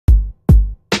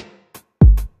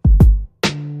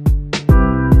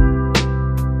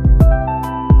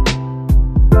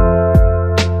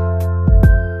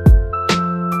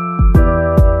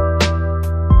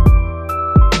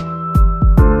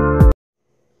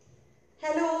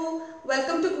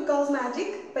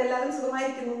Magic. ഇപ്പോൾ എല്ലാവരും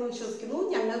സുഖമായിരിക്കുന്നു എന്ന് വിശ്വസിക്കുന്നു.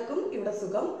 ഞങ്ങൾക്കും ഇവിടെ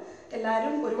സുഖം.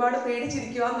 എല്ലാവരും ഒരുപാട്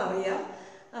പേടിച്ചിരിക്കുകയെന്നറിയാം.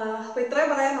 അപ്പോൾ ഇത്രേ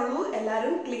പറയാനുള്ളൂ.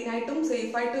 എല്ലാവരും ക്ലീൻ ആയിട്ടും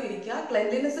സേഫ് ആയിട്ടും ഇരിക്കുക.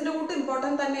 ക്ലെൻലിനെസിന്റെ കൂട്ട്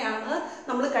ഇമ്പോർട്ടൻറ്റ് തന്നെയാണ്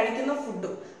നമ്മൾ കഴിക്കുന്ന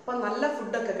ഫുഡും. അപ്പോൾ നല്ല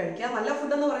ഫുഡൊക്കെ കഴിക്കുക. നല്ല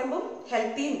ഫുഡ് എന്ന് പറയുമ്പോൾ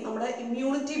ഹെൽത്തിയും നമ്മുടെ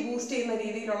ഇമ്മ്യൂണിറ്റി ബൂസ്റ്റ് ചെയ്യുന്ന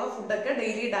രീതിയിലുള്ള ഫുഡൊക്കെ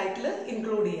ഡെയിലി ഡയറ്റിൽ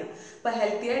ഇൻക്ലൂഡ് ചെയ്യുക. അപ്പോൾ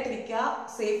ഹെൽത്തി ആയിട്ടിരിക്കുക,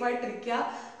 സേഫ് ആയിട്ടിരിക്കുക,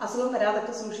 അസുഖം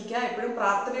വരാതൊക്കെ സൂക്ഷിക്കുക, എപ്പോഴും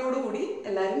പ്രാർത്ഥനയോടുകൂടി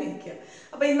എല്ലാവരും ഇരിക്കുക.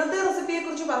 അപ്പോൾ ഇന്നത്തെ റെസിപ്പിയെ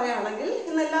കുറിച്ച് പറയുകയാണെങ്കിൽ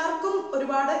ഇന്ന് എല്ലാവർക്കും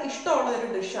ഒരുപാട് ഇഷ്ടമുള്ള ഒരു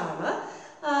ഡിഷാണ്.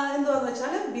 എന്തുവാന്ന്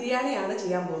വെച്ചാൽ ബിരിയാണിയാണ്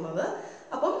ചെയ്യാൻ പോകുന്നത്.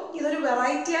 അപ്പം ഇതൊരു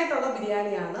വെറൈറ്റി ആയിട്ടുള്ള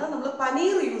ബിരിയാണിയാണ്. നമ്മൾ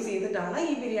പനീർ യൂസ് ചെയ്തിട്ടാണ്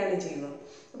ഈ ബിരിയാണി ചെയ്യുന്നത്.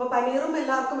 അപ്പോൾ പനീറും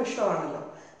എല്ലാവർക്കും ഇഷ്ടമാണല്ലോ.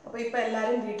 അപ്പോൾ ഇപ്പോൾ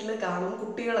എല്ലാവരും വീട്ടിൽ കാണും,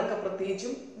 കുട്ടികളൊക്കെ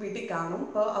പ്രത്യേകിച്ചും വീട്ടിൽ കാണും.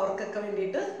 അപ്പോൾ അവർക്കൊക്കെ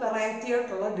വേണ്ടിയിട്ട് വെറൈറ്റി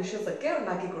ആയിട്ടുള്ള ഡിഷസ് ഒക്കെ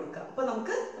ഉണ്ടാക്കി കൊടുക്കുക. അപ്പോൾ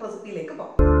നമുക്ക് റെസിപ്പിയിലേക്ക്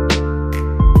പോകാം.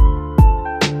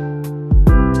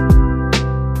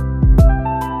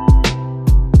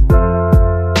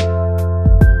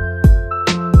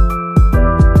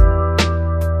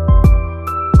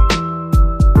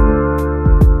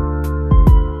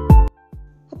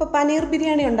 പനീർ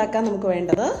ബിരിയാണി ഉണ്ടാക്കാൻ നമുക്ക്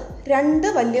വേണ്ടത് 2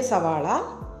 വലിയ സവാള,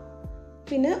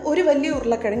 പിന്നെ ഒരു വലിയ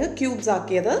ഉരുളക്കിഴങ്ങ് ക്യൂബ്സ്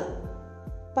ആക്കിയത്,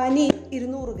 പനീർ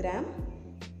 200 ഗ്രാം,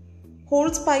 ഹോൾ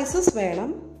സ്പൈസസ്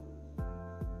വേണം,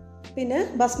 പിന്നെ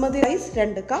ബസ്മതി റൈസ്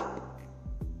 2 കപ്പ്,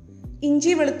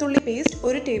 ഇഞ്ചി വെളുത്തുള്ളി പേസ്റ്റ്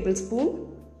 1 ടേബിൾ സ്പൂൺ,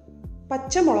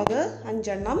 പച്ചമുളക് 5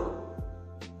 എണ്ണം,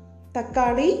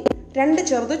 തക്കാളി 2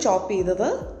 ചെറുത് ചോപ്പ് ചെയ്തത്,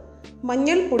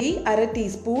 മഞ്ഞൾപ്പൊടി 1/2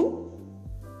 ടീസ്പൂൺ,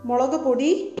 മുളക്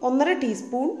പൊടി 1/2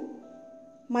 ടീസ്പൂൺ,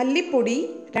 മല്ലിപ്പൊടി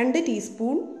 2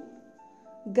 ടീസ്പൂൺ,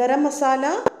 ഗരം മസാല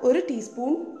 1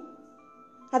 ടീസ്പൂൺ,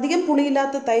 അധികം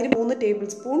പുളിയില്ലാത്ത തൈര് 3 ടേബിൾ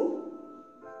സ്പൂൺ,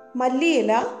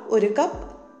 മല്ലിയില 1 കപ്പ്,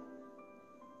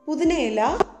 പുതിനയില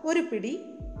 1 പിടി,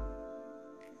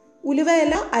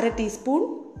 ഉലുവയില 1/2 ടീസ്പൂൺ,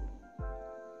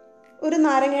 ഒരു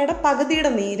നാരങ്ങയുടെ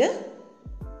പകുതിയുടെ നീര്,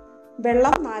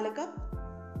 വെള്ളം 4 കപ്പ്,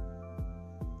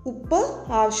 ഉപ്പ്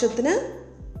ആവശ്യത്തിന്,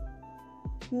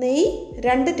 നെയ്യ്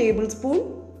 2 ടേബിൾ സ്പൂൺ,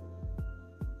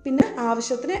 പിന്നെ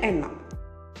ആവശ്യത്തിന് എണ്ണ.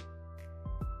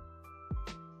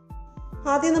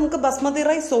 ആദ്യം നമുക്ക് ബസ്മതി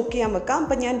റൈസ് സോക്ക് ചെയ്യാൻ വെക്കാം.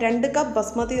 അപ്പം ഞാൻ 2 കപ്പ്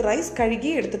ബസ്മതി റൈസ്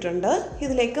കഴുകി എടുത്തിട്ടുണ്ട്.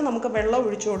 ഇതിലേക്ക് നമുക്ക് വെള്ളം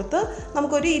ഒഴിച്ചു കൊടുത്ത്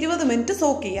നമുക്കൊരു 20 മിനിറ്റ്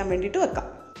സോക്ക് ചെയ്യാൻ വേണ്ടിയിട്ട് വെക്കാം.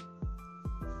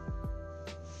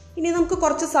 ഇനി നമുക്ക്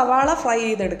കുറച്ച് സവാള ഫ്രൈ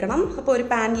ചെയ്തെടുക്കണം. അപ്പോൾ ഒരു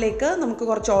പാനിലേക്ക് നമുക്ക്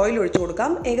കുറച്ച് ഓയിൽ ഒഴിച്ചു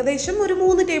കൊടുക്കാം. ഏകദേശം ഒരു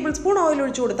 3 ടേബിൾ സ്പൂൺ ഓയിൽ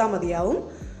ഒഴിച്ചു കൊടുത്താൽ മതിയാവും.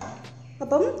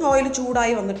 അപ്പം ഓയിൽ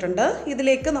ചൂടായി വന്നിട്ടുണ്ട്.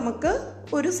 ഇതിലേക്ക് നമുക്ക്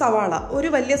ഒരു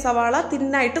വലിയ സവാള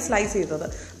തിന്നായിട്ട് സ്ലൈസ് ചെയ്തത്.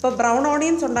 അപ്പോൾ ബ്രൗൺ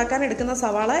ഓണിയൻസ് ഉണ്ടാക്കാൻ എടുക്കുന്ന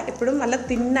സവാള എപ്പോഴും നല്ല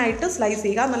തിന്നായിട്ട് സ്ലൈസ്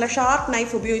ചെയ്യുക, നല്ല ഷാർപ്പ്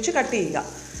നൈഫ് ഉപയോഗിച്ച് കട്ട് ചെയ്യുക.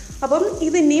 അപ്പം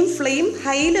ഇത് ഇനിയും ഫ്ലെയിം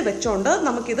ഹൈയിൽ വെച്ചുകൊണ്ട്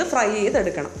നമുക്കിത് ഫ്രൈ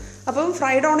ചെയ്തെടുക്കണം. അപ്പം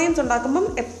ഫ്രൈഡ് ഓണിയൻസ് ഉണ്ടാക്കുമ്പം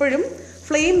എപ്പോഴും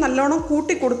ഫ്ലെയിം നല്ലോണം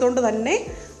കൂട്ടി കൊടുത്തുകൊണ്ട് തന്നെ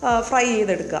ഫ്രൈ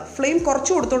ചെയ്തെടുക്കുക. ഫ്ലെയിം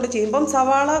കുറച്ച് കൊടുത്തുകൊണ്ട് ചെയ്യുമ്പം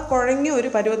സവാള കുഴഞ്ഞ ഒരു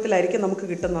പരുവത്തിലായിരിക്കും നമുക്ക്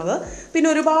കിട്ടുന്നത്. പിന്നെ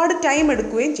ഒരുപാട് ടൈം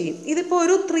എടുക്കുകയും ചെയ്യും. ഇതിപ്പോൾ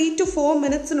ഒരു 3 to 4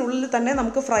 മിനിറ്റ്സിനുള്ളിൽ തന്നെ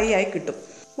നമുക്ക് ഫ്രൈ ആയി കിട്ടും.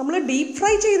 നമ്മൾ ഡീപ്പ്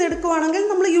ഫ്രൈ ചെയ്തെടുക്കുകയാണെങ്കിൽ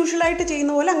നമ്മൾ യൂഷ്വലായിട്ട്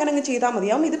ചെയ്യുന്ന പോലെ അങ്ങനെ ചെയ്താൽ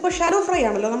മതിയാവും. ഇതിപ്പോൾ ഷാലോ ഫ്രൈ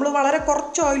ആണല്ലോ, നമ്മൾ വളരെ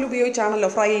കുറച്ച് ഓയിൽ ഉപയോഗിച്ചാണല്ലോ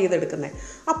ഫ്രൈ ചെയ്തെടുക്കുന്നത്.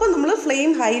 അപ്പം നമ്മൾ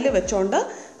ഫ്ലെയിം ഹൈയിൽ വെച്ചുകൊണ്ട്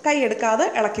കൈ എടുക്കാതെ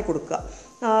ഇളക്കി കൊടുക്കുക.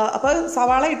 അപ്പോൾ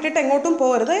സവാള ഇട്ടിട്ട് എങ്ങോട്ടും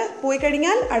പോകരുത്. പോയി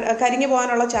കഴിഞ്ഞാൽ കരിഞ്ഞു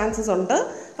പോകാനുള്ള ചാൻസസ് ഉണ്ട്.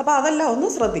 അപ്പോൾ അതെല്ലാം ഒന്ന്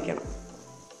ശ്രദ്ധിക്കണം.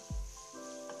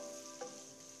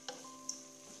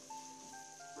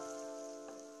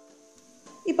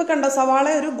 ഇപ്പോൾ കണ്ടോ, സവാള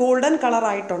ഒരു ഗോൾഡൻ കളർ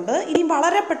ആയിട്ടുണ്ട്. ഇനി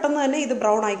വളരെ പെട്ടെന്ന് തന്നെ ഇത്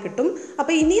ബ്രൗൺ ആയി കിട്ടും.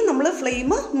 അപ്പോൾ ഇനിയും നമ്മൾ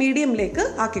ഫ്ലെയിം മീഡിയമിലേക്ക്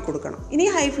ആക്കി കൊടുക്കണം. ഇനി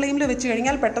ഹൈ ഫ്ലെയിമിൽ വെച്ച്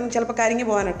കഴിഞ്ഞാൽ പെട്ടെന്ന് ചിലപ്പോൾ കരിഞ്ഞു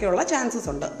പോകാനൊക്കെയുള്ള ചാൻസസ്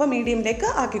ഉണ്ട്. അപ്പോൾ മീഡിയമിലേക്ക്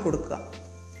ആക്കി കൊടുക്കുക.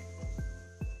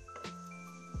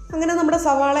 അങ്ങനെ നമ്മുടെ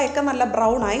സവാളയൊക്കെ നല്ല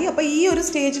ബ്രൗൺ ആയി. അപ്പോൾ ഈ ഒരു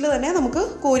സ്റ്റേജിൽ തന്നെ നമുക്ക്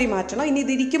കോരി മാറ്റണം. ഇനി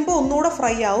ഇതിരിക്കുമ്പോൾ ഒന്നുകൂടെ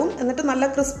ഫ്രൈ ആവും, എന്നിട്ട് നല്ല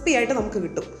ക്രിസ്പി ആയിട്ട് നമുക്ക്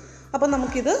കിട്ടും. അപ്പോൾ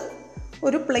നമുക്കിത്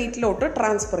ഒരു പ്ലേറ്റിലോട്ട്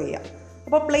ട്രാൻസ്ഫർ ചെയ്യാം.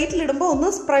 അപ്പോൾ പ്ലേറ്റിലിടുമ്പോൾ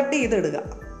ഒന്ന് സ്പ്രെഡ് ചെയ്തിടുക.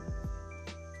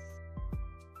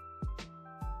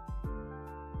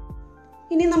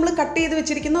 ഇനി നമ്മൾ കട്ട് ചെയ്ത്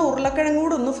വെച്ചിരിക്കുന്ന ഉരുളക്കിഴങ്ങ്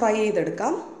കൂടെ ഒന്ന് ഫ്രൈ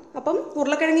ചെയ്തെടുക്കാം. അപ്പം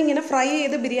ഉരുളക്കിഴങ്ങ് ഇങ്ങനെ ഫ്രൈ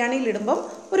ചെയ്ത് ബിരിയാണിയിൽ ഇടുമ്പം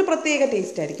ഒരു പ്രത്യേക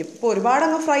ടേസ്റ്റ് ആയിരിക്കും. ഇപ്പോൾ ഒരുപാട്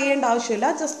അങ്ങ് ഫ്രൈ ചെയ്യേണ്ട ആവശ്യമില്ല,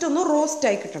 ജസ്റ്റ് ഒന്ന് റോസ്റ്റ്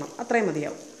ആയി കിട്ടണം, അത്രയും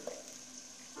മതിയാവും.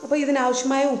 അപ്പോൾ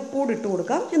ഇതിനാവശ്യമായ ഉപ്പൂടി ഇട്ട്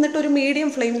കൊടുക്കാം. എന്നിട്ടൊരു മീഡിയം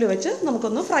ഫ്ലെയിമിൽ വെച്ച്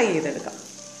നമുക്കൊന്ന് ഫ്രൈ ചെയ്തെടുക്കാം.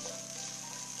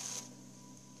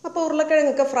 അപ്പോൾ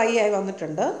ഉരുളക്കിഴങ്ങൊക്കെ ഫ്രൈ ആയി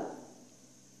വന്നിട്ടുണ്ട്.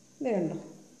 വേണ്ട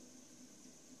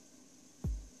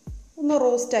ഒന്ന്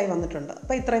റോസ്റ്റായി വന്നിട്ടുണ്ട്.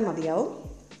 അപ്പോൾ ഇത്രയും മതിയാവും.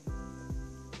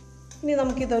 ഇനി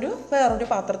നമുക്കിതൊരു വേറൊരു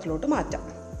പാത്രത്തിലോട്ട് മാറ്റാം.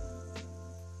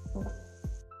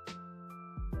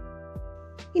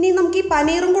 ഇനി നമുക്ക് ഈ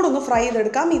പനീറും കൂടെ ഒന്ന് ഫ്രൈ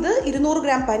ചെയ്തെടുക്കാം. ഇത് 200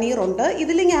 ഗ്രാം പനീറുണ്ട്.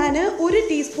 ഇതിൽ ഞാൻ 1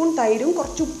 ടീസ്പൂൺ തൈരും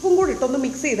കുറച്ച് ഉപ്പും കൂടി ഇട്ടൊന്ന്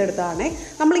മിക്സ് ചെയ്തെടുത്തതാണ്.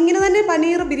 നമ്മളിങ്ങനെ തന്നെ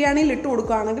പനീർ ബിരിയാണിയിൽ ഇട്ട്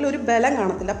കൊടുക്കുകയാണെങ്കിൽ ഒരു ബലം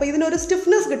കാണത്തില്ല. അപ്പോൾ ഇതിനൊരു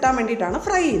സ്റ്റിഫ്നെസ് കിട്ടാൻ വേണ്ടിയിട്ടാണ്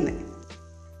ഫ്രൈ ചെയ്യുന്നത്.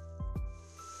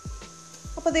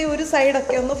 അപ്പോൾ ദേ ഒരു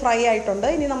സൈഡൊക്കെ ഒന്ന് ഫ്രൈ ആയിട്ടുണ്ട്.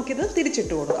 ഇനി നമുക്കിത്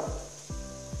തിരിച്ചിട്ട് കൊടുക്കാം.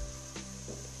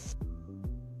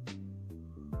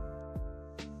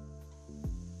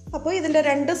 അപ്പോൾ ഇതിൻ്റെ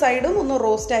രണ്ട് സൈഡും ഒന്ന്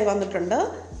റോസ്റ്റായി വന്നിട്ടുണ്ട്.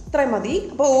 ഇത്രയും മതി.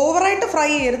 അപ്പോൾ ഓവറായിട്ട് ഫ്രൈ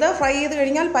ചെയ്യരുത്. ഫ്രൈ ചെയ്ത്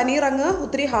കഴിഞ്ഞാൽ പനീർ അങ്ങ്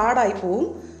ഒത്തിരി ഹാർഡായി പോവും.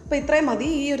 അപ്പോൾ ഇത്രയും മതി.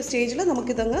 ഈ ഒരു സ്റ്റേജിൽ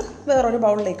നമുക്കിതങ്ങ് വേറൊരു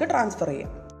ബൗളിലേക്ക് ട്രാൻസ്ഫർ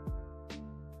ചെയ്യാം.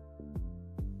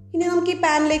 ഇനി നമുക്ക് ഈ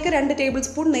പാനിലേക്ക് 2 ടേബിൾ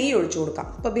സ്പൂൺ നെയ്യ് ഒഴിച്ചു കൊടുക്കാം.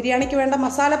 അപ്പോൾ ബിരിയാണിക്ക് വേണ്ട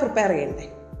മസാല പ്രിപ്പയർ ചെയ്യണ്ടേ.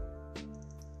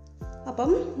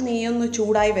 അപ്പം നെയ്യൊന്ന്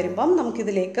ചൂടായി വരുമ്പം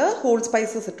നമുക്കിതിലേക്ക് ഹോൾ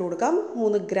സ്പൈസസ് ഇട്ട് കൊടുക്കാം.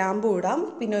 3 ഗ്രാമ്പു ഇടാം,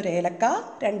 പിന്നെ ഒരു ഏലക്ക,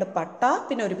 2 പട്ട,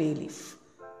 പിന്നെ ഒരു ബേ ലീഫ്,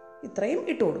 ഇത്രയും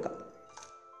ഇട്ട് കൊടുക്കാം.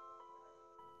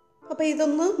 അപ്പോൾ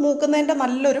ഇതൊന്ന് മൂക്കുന്നതിൻ്റെ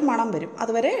നല്ലൊരു മണം വരും.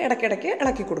 അതുവരെ ഇടയ്ക്കിടയ്ക്ക്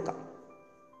ഇളക്കി കൊടുക്കാം.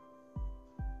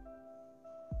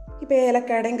 ഇപ്പോൾ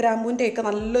ഏലക്കയുടെയും ഗ്രാമ്പൂവിൻ്റെയൊക്കെ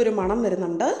നല്ലൊരു മണം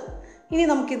വരുന്നുണ്ട്. ഇനി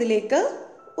നമുക്കിതിലേക്ക്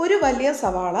ഒരു വലിയ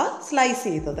സവാള സ്ലൈസ്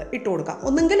ചെയ്തത് ഇട്ട് കൊടുക്കാം.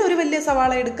 ഒന്നുകിൽ ഒരു വലിയ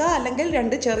സവാള എടുക്കുക, അല്ലെങ്കിൽ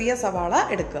 2 ചെറിയ സവാള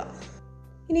എടുക്കുക.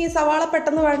 ഇനി ഈ സവാള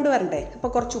പെട്ടെന്ന് വരണ്ടേ, അപ്പോൾ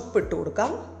കുറച്ച് ഉപ്പ് ഇട്ട്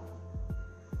കൊടുക്കാം.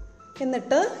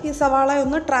 എന്നിട്ട് ഈ സവാള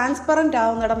ഒന്ന് ട്രാൻസ്പെറൻ്റ്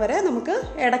ആവുന്നിടം വരെ നമുക്ക്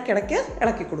ഇടയ്ക്കിടയ്ക്ക്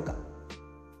ഇളക്കി കൊടുക്കാം.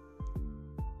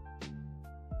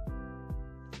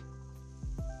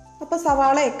 അപ്പോൾ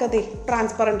സവാളയൊക്കെ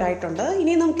ട്രാൻസ്പെറൻ്റ് ആയിട്ടുണ്ട്.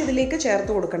 ഇനി നമുക്കിതിലേക്ക്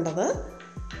ചേർത്ത് കൊടുക്കേണ്ടത്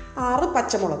 6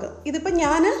 പച്ചമുളക്. ഇതിപ്പോൾ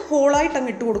ഞാൻ ഹോളായിട്ട്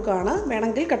അങ്ങ് ഇട്ട് കൊടുക്കുകയാണ്.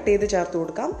 വേണമെങ്കിൽ കട്ട് ചെയ്ത് ചേർത്ത്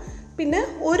കൊടുക്കാം. പിന്നെ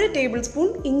 1 ടേബിൾ സ്പൂൺ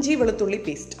ഇഞ്ചി വെളുത്തുള്ളി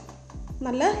പേസ്റ്റ്,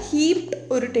 നല്ല ഹീപ്ഡ്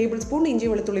 1 ടേബിൾ സ്പൂൺ ഇഞ്ചി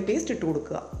വെളുത്തുള്ളി പേസ്റ്റ് ഇട്ട്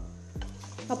കൊടുക്കുക.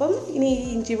 അപ്പം ഇനി ഈ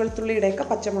ഇഞ്ചി വെളുത്തുള്ളിയുടെയൊക്കെ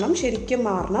പച്ചമണം ശരിക്കും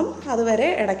മാറണം. അതുവരെ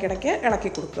ഇടയ്ക്കിടയ്ക്ക് ഇളക്കി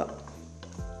കൊടുക്കുക.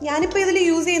 ഞാനിപ്പോൾ ഇതിൽ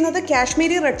യൂസ് ചെയ്യുന്നത്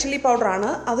കാശ്മീരി റെഡ് ചില്ലി പൗഡറാണ്.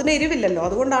 അതിന് എരിവില്ലല്ലോ,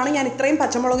 അതുകൊണ്ടാണ് ഞാൻ ഇത്രയും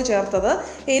പച്ചമുളക് ചേർത്തത്.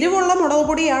 എരിവുള്ള മുളക്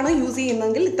പൊടിയാണ് യൂസ്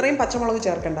ചെയ്യുന്നതെങ്കിൽ ഇത്രയും പച്ചമുളക്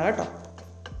ചേർക്കേണ്ട കേട്ടോ.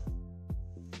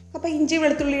 അപ്പോൾ ഇഞ്ചി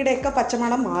വെളുത്തുള്ളിയുടെയൊക്കെ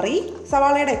പച്ചമണം മാറി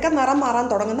സവാളയുടെയൊക്കെ നിറം മാറാൻ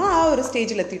തുടങ്ങുന്ന ആ ഒരു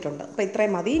സ്റ്റേജിലെത്തിയിട്ടുണ്ട്. അപ്പോൾ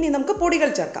ഇത്രയും മതി. ഇനി നമുക്ക് പൊടികൾ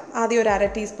ചേർക്കാം. ആദ്യം ഒരു 1/2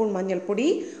 ടീസ്പൂൺ മഞ്ഞൾപ്പൊടി,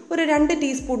 ഒരു 2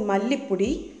 ടീസ്പൂൺ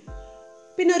മല്ലിപ്പൊടി,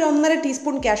 പിന്നെ ഒരു 1.5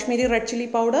 teaspoon Kashmiri red chilli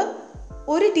powder,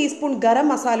 1 teaspoon garam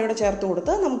മസാലയോടെ ചേർത്ത്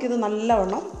കൊടുത്ത് നമുക്കിത്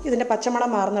നല്ലവണ്ണം ഇതിൻ്റെ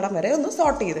പച്ചമണം മാറുന്നിടം വരെ ഒന്ന്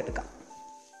സോട്ട് ചെയ്തെടുക്കാം.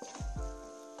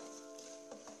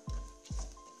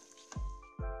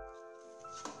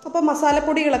 അപ്പോൾ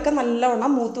മസാലപ്പൊടികളൊക്കെ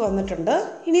നല്ലവണ്ണം മൂത്ത് വന്നിട്ടുണ്ട്.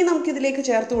 ഇനി നമുക്കിതിലേക്ക്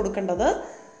ചേർത്ത് കൊടുക്കേണ്ടത്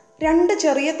 2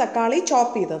 ചെറിയ തക്കാളി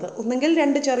ചോപ്പ് ചെയ്തത്. ഒന്നുകിൽ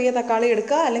 2 ചെറിയ തക്കാളി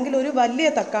എടുക്കുക, അല്ലെങ്കിൽ ഒരു വലിയ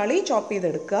തക്കാളി ചോപ്പ്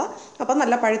ചെയ്തെടുക്കുക. അപ്പം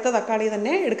നല്ല പഴുത്ത തക്കാളി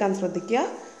തന്നെ എടുക്കാൻ ശ്രദ്ധിക്കുക.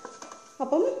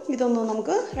 അപ്പം ഇതൊന്ന്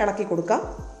നമുക്ക് ഇളക്കി കൊടുക്കാം.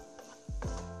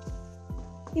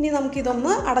 ഇനി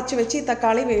നമുക്കിതൊന്ന് അടച്ചു വെച്ച് ഈ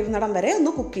തക്കാളി വേവുന്നിടം വരെ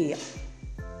ഒന്ന് കുക്ക് ചെയ്യാം.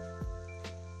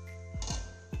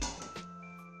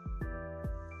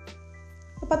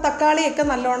 അപ്പോൾ തക്കാളിയൊക്കെ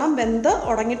നല്ലോണം വെന്ത്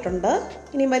ഉടങ്ങിയിട്ടുണ്ട്.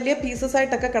 ഇനി വലിയ പീസസ്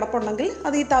ആയിട്ടൊക്കെ കിടപ്പുണ്ടെങ്കിൽ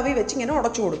അത് ഈ തവി വെച്ച് ഇങ്ങനെ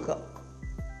ഉടച്ചു കൊടുക്കുക.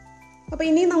 അപ്പോൾ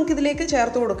ഇനി നമുക്കിതിലേക്ക്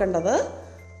ചേർത്ത് കൊടുക്കേണ്ടത്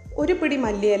 1 പിടി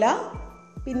മല്ലിയില,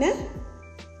 പിന്നെ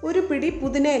 1 പിടി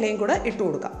പുതിനയിലയും കൂടെ ഇട്ട്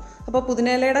കൊടുക്കാം. അപ്പോൾ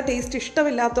പുതിനയിലയുടെ ടേസ്റ്റ്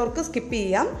ഇഷ്ടമില്ലാത്തവർക്ക് സ്കിപ്പ്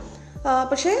ചെയ്യാം.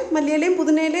 പക്ഷേ മല്ലിയിലയും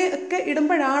പുതിനയിലയും ഒക്കെ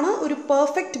ഇടുമ്പോഴാണ് ഒരു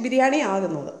പെർഫെക്റ്റ് ബിരിയാണി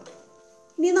ആകുന്നത്.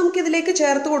 ഇനി നമുക്കിതിലേക്ക്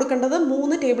ചേർത്ത് കൊടുക്കേണ്ടത്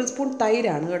 3 ടേബിൾ സ്പൂൺ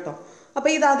തൈരാണ് കേട്ടോ. അപ്പോൾ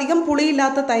ഇതധികം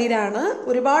പുളിയില്ലാത്ത തൈരാണ്.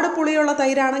 ഒരുപാട് പുളിയുള്ള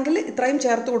തൈരാണെങ്കിൽ ഇത്രയും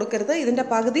ചേർത്ത് കൊടുക്കരുത്. ഇതിൻ്റെ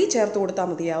പകുതി ചേർത്ത് കൊടുത്താൽ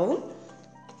മതിയാവും.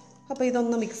 അപ്പോൾ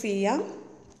ഇതൊന്ന് മിക്സ് ചെയ്യാം.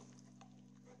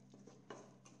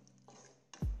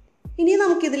 ഇനി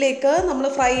നമുക്കിതിലേക്ക് നമ്മൾ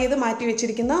ഫ്രൈ ചെയ്ത് മാറ്റി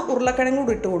വെച്ചിരിക്കുന്ന ഉരുളക്കിഴങ്ങ്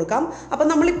കൂടി ഇട്ട് കൊടുക്കാം. അപ്പം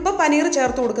നമ്മളിപ്പോൾ പനീർ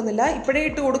ചേർത്ത് കൊടുക്കുന്നില്ല. ഇപ്പോഴേ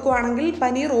ഇട്ട് കൊടുക്കുകയാണെങ്കിൽ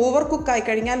പനീർ ഓവർ കുക്കായി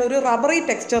കഴിഞ്ഞാൽ ഒരു റബ്ബറി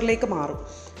ടെക്സ്ചറിലേക്ക് മാറും.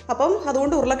 അപ്പം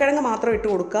അതുകൊണ്ട് ഉരുളക്കിഴങ്ങ് മാത്രം ഇട്ട്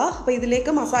കൊടുക്കുക. അപ്പോൾ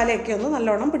ഇതിലേക്ക് മസാലയൊക്കെ ഒന്ന്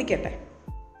നല്ലോണം പിടിക്കട്ടെ.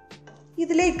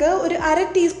 ഇതിലേക്ക് ഒരു 1/2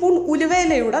 ടീസ്പൂൺ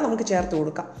ഉലുവയിലയൂടെ നമുക്ക് ചേർത്ത്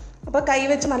കൊടുക്കാം. അപ്പോൾ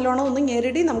കൈവച്ച് നല്ലോണം ഒന്ന്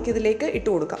ഞെരടി നമുക്കിതിലേക്ക് ഇട്ട്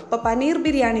കൊടുക്കാം. അപ്പോൾ പനീർ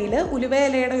ബിരിയാണിയിൽ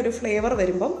ഉലുവയിലയുടെ ഒരു ഫ്ലേവർ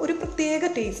വരുമ്പം ഒരു പ്രത്യേക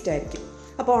ടേസ്റ്റ് ആയിരിക്കും.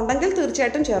 അപ്പോൾ ഉണ്ടെങ്കിൽ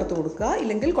തീർച്ചയായിട്ടും ചേർത്ത് കൊടുക്കുക,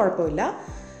 ഇല്ലെങ്കിൽ കുഴപ്പമില്ല.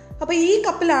 അപ്പോൾ ഈ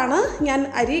കപ്പിലാണ് ഞാൻ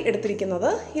അരി എടുത്തിരിക്കുന്നത്.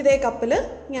 ഇതേ കപ്പിൽ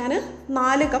ഞാൻ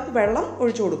 4 കപ്പ് വെള്ളം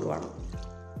ഒഴിച്ചു കൊടുക്കുകയാണ്.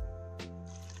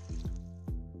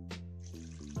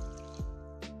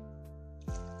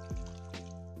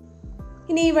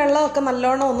 ഇനി ഈ വെള്ളമൊക്കെ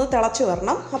നല്ലോണം ഒന്ന് തിളച്ച്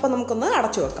വരണം. അപ്പോൾ നമുക്കൊന്ന്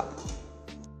അടച്ചു വെക്കാം.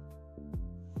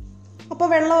 അപ്പോൾ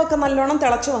വെള്ളമൊക്കെ നല്ലോണം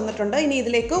തിളച്ച് വന്നിട്ടുണ്ട്. ഇനി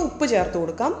ഇതിലേക്ക് ഉപ്പ് ചേർത്ത്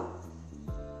കൊടുക്കാം.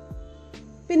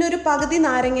 പിന്നെ ഒരു പകുതി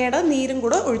നാരങ്ങയുടെ നീരും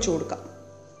കൂടെ ഒഴിച്ചു കൊടുക്കാം.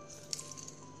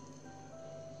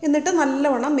 എന്നിട്ട്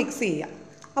നല്ലവണ്ണം മിക്സ് ചെയ്യാം.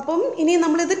 അപ്പം ഇനി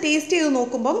നമ്മളിത് ടേസ്റ്റ് ചെയ്ത്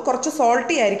നോക്കുമ്പം കുറച്ച്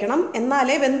സോൾട്ടി ആയിരിക്കണം,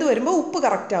 എന്നാലേ വെന്ത് വരുമ്പോൾ ഉപ്പ്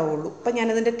കറക്റ്റ് ആവുള്ളൂ. അപ്പം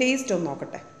ഞാനിതിൻ്റെ ടേസ്റ്റ് ഒന്ന്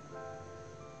നോക്കട്ടെ.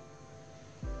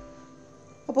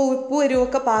 അപ്പോൾ ഉപ്പ്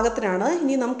എരിവൊക്കെ പാകത്തിനാണ്.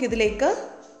 ഇനി നമുക്കിതിലേക്ക്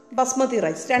basmati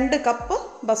rice 2 cup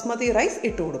basmati rice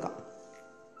ഇട്ട് കൊടുക്കാം.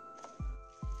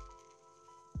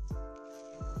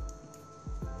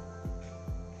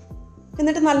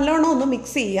 എന്നിട്ട് നല്ലോണം ഒന്ന്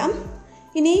മിക്സ് ചെയ്യാം.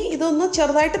 ഇനി ഇതൊന്ന്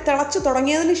ചെറുതായിട്ട് തിളച്ച്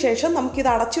തുടങ്ങിയതിന് ശേഷം നമുക്കിത്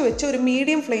അടച്ചു വെച്ച് ഒരു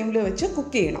മീഡിയം ഫ്ലെയിമിൽ വെച്ച്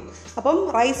കുക്ക് ചെയ്യണം. അപ്പം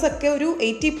റൈസൊക്കെ ഒരു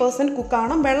 80%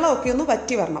 കുക്കാവണം. വെള്ളമൊക്കെ ഒന്ന്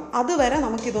വറ്റി വരണം. അതുവരെ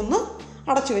നമുക്കിതൊന്ന്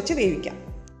അടച്ചു വെച്ച് വേവിക്കാം.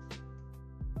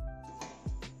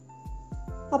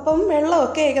 അപ്പം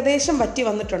വെള്ളമൊക്കെ ഏകദേശം വറ്റി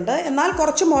വന്നിട്ടുണ്ട്. എന്നാൽ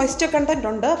കുറച്ച് മോയ്സ്ചർ കണ്ടൻറ്റ്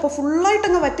ഉണ്ട്. അപ്പോൾ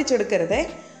ഫുള്ളായിട്ടങ്ങ് വറ്റിച്ചെടുക്കരുതേ.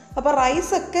 അപ്പോൾ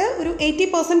റൈസൊക്കെ ഒരു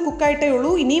 80% കുക്കായിട്ടേ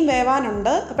ഉള്ളൂ. ഇനിയും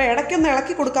വേവാനുണ്ട്. അപ്പോൾ ഇടയ്ക്കൊന്ന്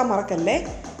ഇളക്കി കൊടുക്കാൻ മറക്കല്ലേ.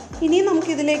 ഇനിയും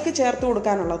നമുക്കിതിലേക്ക് ചേർത്ത്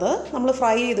കൊടുക്കാനുള്ളത് നമ്മൾ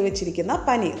ഫ്രൈ ചെയ്ത് വെച്ചിരിക്കുന്ന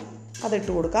പനീർ,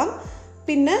 അതിട്ട് കൊടുക്കാം.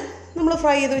 പിന്നെ നമ്മൾ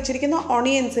ഫ്രൈ ചെയ്ത് വെച്ചിരിക്കുന്ന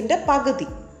ഓണിയൻസിൻ്റെ പകുതി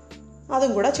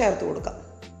അതും കൂടെ ചേർത്ത് കൊടുക്കാം.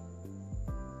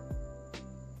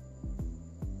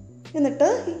 എന്നിട്ട്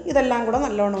ഇതെല്ലാം കൂടെ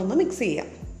നല്ലോണം ഒന്ന് മിക്സ് ചെയ്യാം.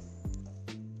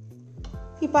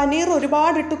 ഈ പനീർ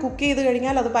ഒരുപാടിട്ട് കുക്ക് ചെയ്ത്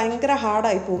കഴിഞ്ഞാൽ അത് ഭയങ്കര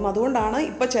ഹാർഡായി പോകും. അതുകൊണ്ടാണ്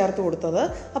ഇപ്പോൾ ചേർത്ത് കൊടുത്തത്.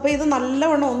 അപ്പോൾ ഇത്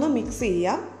നല്ലവണ്ണം ഒന്ന് മിക്സ്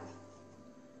ചെയ്യാം.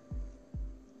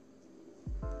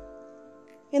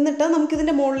 എന്നിട്ട്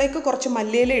നമുക്കിതിൻ്റെ മുകളിലേക്ക് കുറച്ച്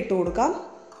മല്ലിയില ഇട്ട് കൊടുക്കാം.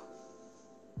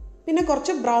 പിന്നെ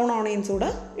കുറച്ച് ബ്രൗൺ ഓണിയൻസ് കൂടെ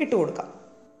ഇട്ട് കൊടുക്കാം.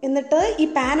 എന്നിട്ട് ഈ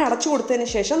പാൻ അടച്ചു കൊടുത്തതിന്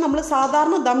ശേഷം നമ്മൾ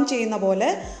സാധാരണ ദം ചെയ്യുന്ന പോലെ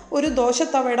ഒരു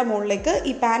ദോശത്തവയുടെ മുകളിലേക്ക്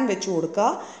ഈ പാൻ വെച്ച് കൊടുക്കുക.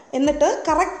 എന്നിട്ട്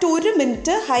കറക്റ്റ് 1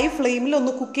 മിനിറ്റ് ഹൈ ഫ്ലെയിമിൽ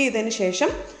ഒന്ന് കുക്ക് ചെയ്തതിന്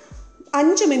ശേഷം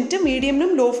 5 മിനിറ്റ്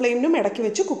മീഡിയമിനും ലോ ഫ്ലെയിമിനും ഇടയ്ക്ക്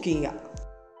വെച്ച് കുക്ക് ചെയ്യുക.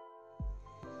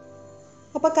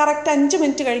 അപ്പോൾ കറക്റ്റ് 5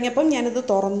 മിനിറ്റ് കഴിഞ്ഞപ്പം ഞാനിത്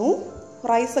തുറന്നു.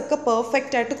 റൈസൊക്കെ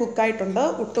പെർഫെക്റ്റ് ആയിട്ട് കുക്കായിട്ടുണ്ട്.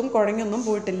 ഒട്ടും കുഴഞ്ഞൊന്നും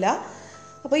പോയിട്ടില്ല.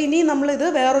 അപ്പോൾ ഇനി നമ്മളിത്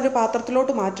വേറൊരു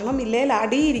പാത്രത്തിലോട്ട് മാറ്റണം. ഇല്ലെങ്കിൽ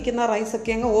അടിയിരിക്കുന്ന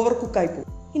റൈസൊക്കെ അങ്ങ് ഓവർ കുക്കായി പോകും.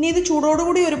 ഇനി ഇത്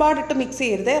ചൂടോടുകൂടി ഒരുപാടിട്ട് മിക്സ്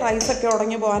ചെയ്യരുതേ, റൈസൊക്കെ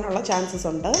ഉടഞ്ഞു പോകാനുള്ള ചാൻസസ്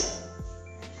ഉണ്ട്.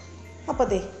 അപ്പോൾ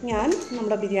ദേ ഞാൻ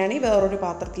നമ്മുടെ ബിരിയാണി വേറൊരു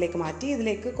പാത്രത്തിലേക്ക് മാറ്റി.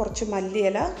 ഇതിലേക്ക് കുറച്ച്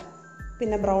മല്ലിയില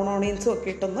പിന്നെ ബ്രൗൺ ഓണിയൻസും ഒക്കെ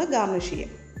ഇട്ടൊന്ന് ഗാർണിഷ്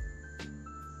ചെയ്യാം.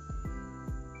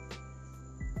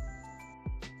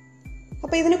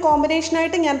 അപ്പോൾ ഇതിന്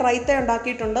കോമ്പിനേഷനായിട്ട് ഞാൻ റൈത്ത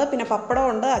ഉണ്ടാക്കിയിട്ടുണ്ട്. പിന്നെ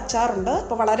പപ്പടമുണ്ട്, അച്ചാറുണ്ട്.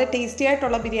 അപ്പോൾ വളരെ ടേസ്റ്റി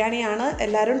ആയിട്ടുള്ള ബിരിയാണിയാണ്.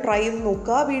 എല്ലാവരും ട്രൈ ചെയ്ത്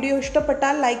നോക്കുക. വീഡിയോ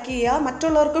ഇഷ്ടപ്പെട്ടാൽ ലൈക്ക് ചെയ്യുക,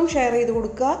 മറ്റുള്ളവർക്കും ഷെയർ ചെയ്ത്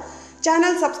കൊടുക്കുക.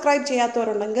 ചാനൽ സബ്സ്ക്രൈബ്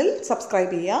ചെയ്യാത്തവരുണ്ടെങ്കിൽ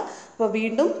സബ്സ്ക്രൈബ് ചെയ്യുക. അപ്പോൾ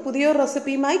വീണ്ടും പുതിയൊരു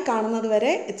റെസിപ്പിയുമായി കാണുന്നത്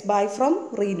വരെ it's bye from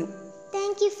Reenu.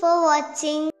 Thank you for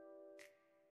watching.